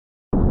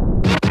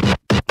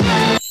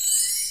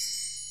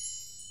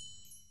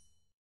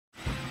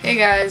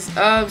guys,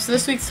 so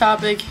this week's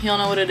topic, you'll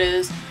know what it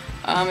is.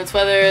 It's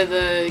whether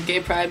the gay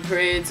pride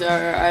parades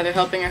are either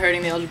helping or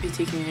hurting the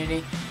LGBT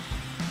community.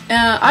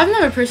 I've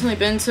never personally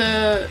been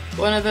to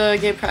one of the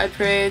gay pride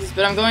parades,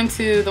 but I'm going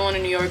to the one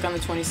in New York on the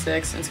 26th,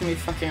 and it's going to be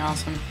fucking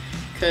awesome,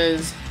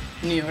 because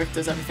New York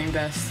does everything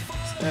best,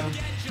 so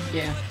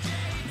yeah.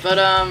 But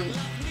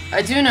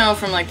I do know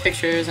from like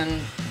pictures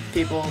and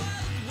people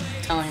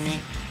telling me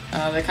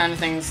the kind of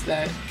things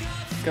that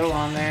go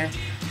on there.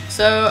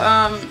 So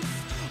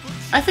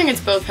I think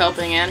it's both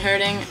helping and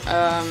hurting.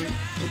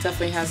 It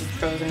definitely has its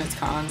pros and its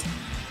cons.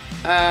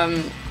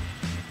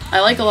 I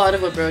like a lot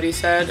of what Brody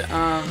said.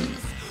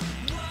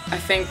 I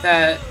think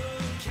that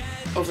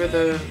over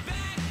the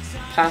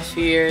past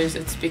few years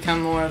it's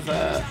become more of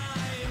a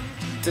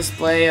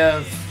display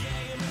of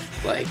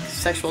like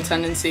sexual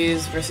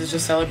tendencies versus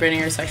just celebrating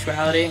your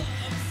sexuality.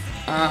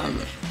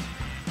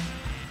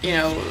 You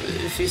know,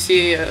 if you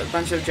see a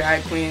bunch of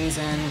drag queens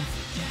and,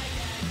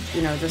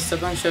 you know, just a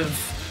bunch of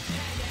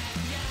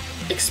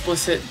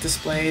explicit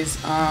displays,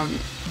 I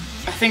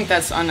think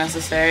that's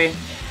unnecessary.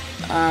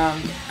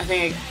 I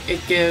think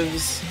it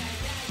gives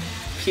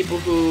people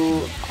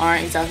who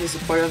aren't exactly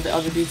supportive of the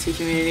LGBT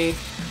community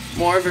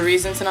more of a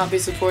reason to not be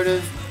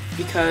supportive,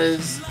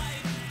 because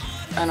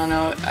I don't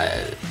know,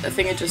 I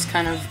think it just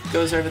kind of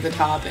goes over the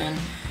top, and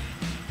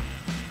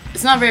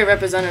it's not very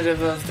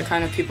representative of the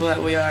kind of people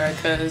that we are,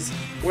 because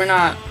we're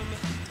not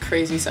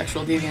crazy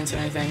sexual deviants or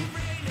anything.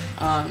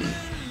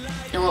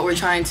 And what we're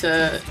trying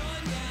to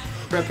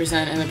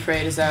represent in the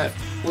parade is that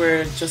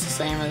we're just the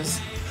same as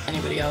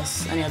anybody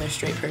else, any other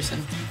straight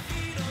person.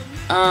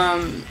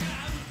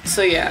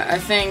 So yeah, I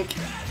think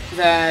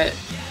that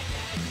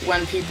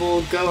when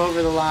people go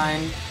over the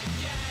line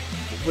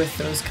with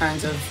those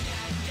kinds of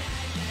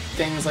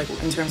things, like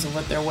in terms of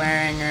what they're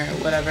wearing or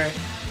whatever,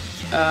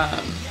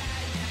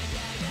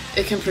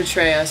 it can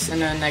portray us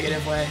in a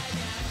negative way.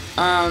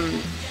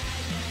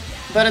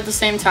 But at the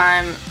same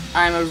time,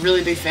 I'm a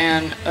really big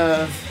fan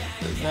of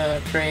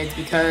the parades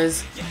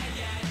because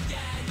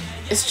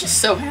it's just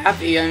so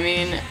happy. I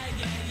mean,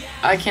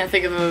 I can't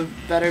think of a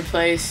better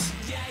place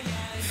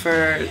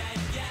for,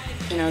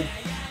 you know,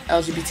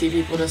 LGBT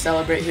people to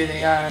celebrate who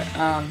they are.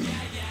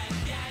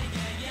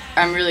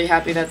 I'm really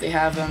happy that they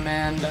have them,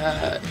 and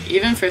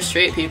even for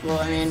straight people,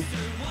 I mean,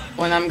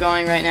 when I'm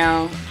going right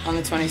now on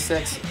the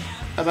 26th,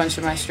 a bunch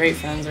of my straight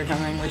friends are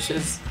coming, which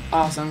is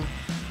awesome.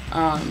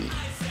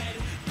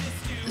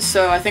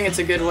 So I think it's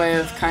a good way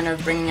of kind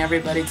of bringing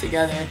everybody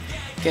together,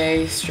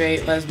 gay,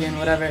 straight, lesbian,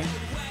 whatever,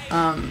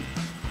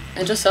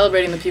 and just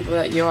celebrating the people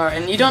that you are.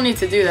 And you don't need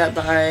to do that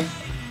by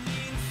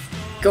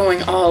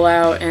going all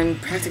out and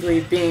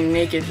practically being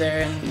naked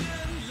there and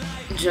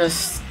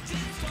just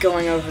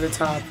going over the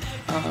top.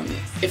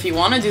 If you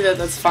want to do that,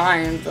 that's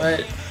fine,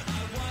 but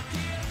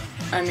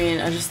I mean,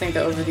 I just think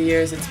that over the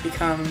years it's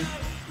become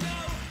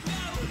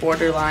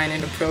borderline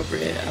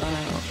inappropriate. I don't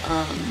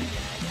know.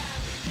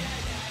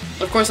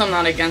 Of course, I'm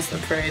not against the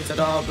parades at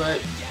all,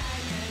 but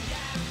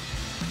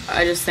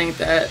I just think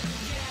that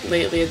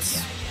lately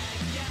it's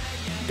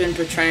been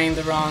portraying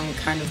the wrong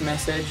kind of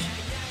message.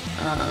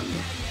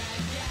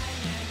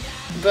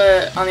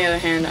 But on the other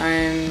hand,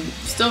 I'm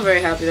still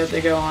very happy that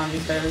they go on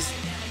because,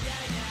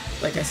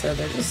 like I said,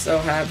 they're just so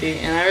happy,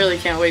 and I really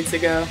can't wait to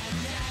go.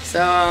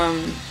 So,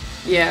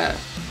 yeah.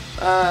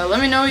 Let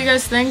me know what you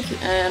guys think,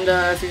 and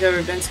if you've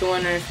ever been to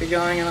one, or if you're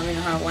going, and let me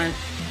know how it went.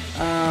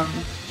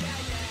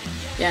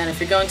 Yeah, and if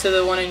you're going to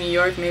the one in New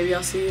York, maybe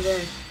I'll see you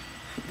there.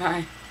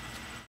 Bye.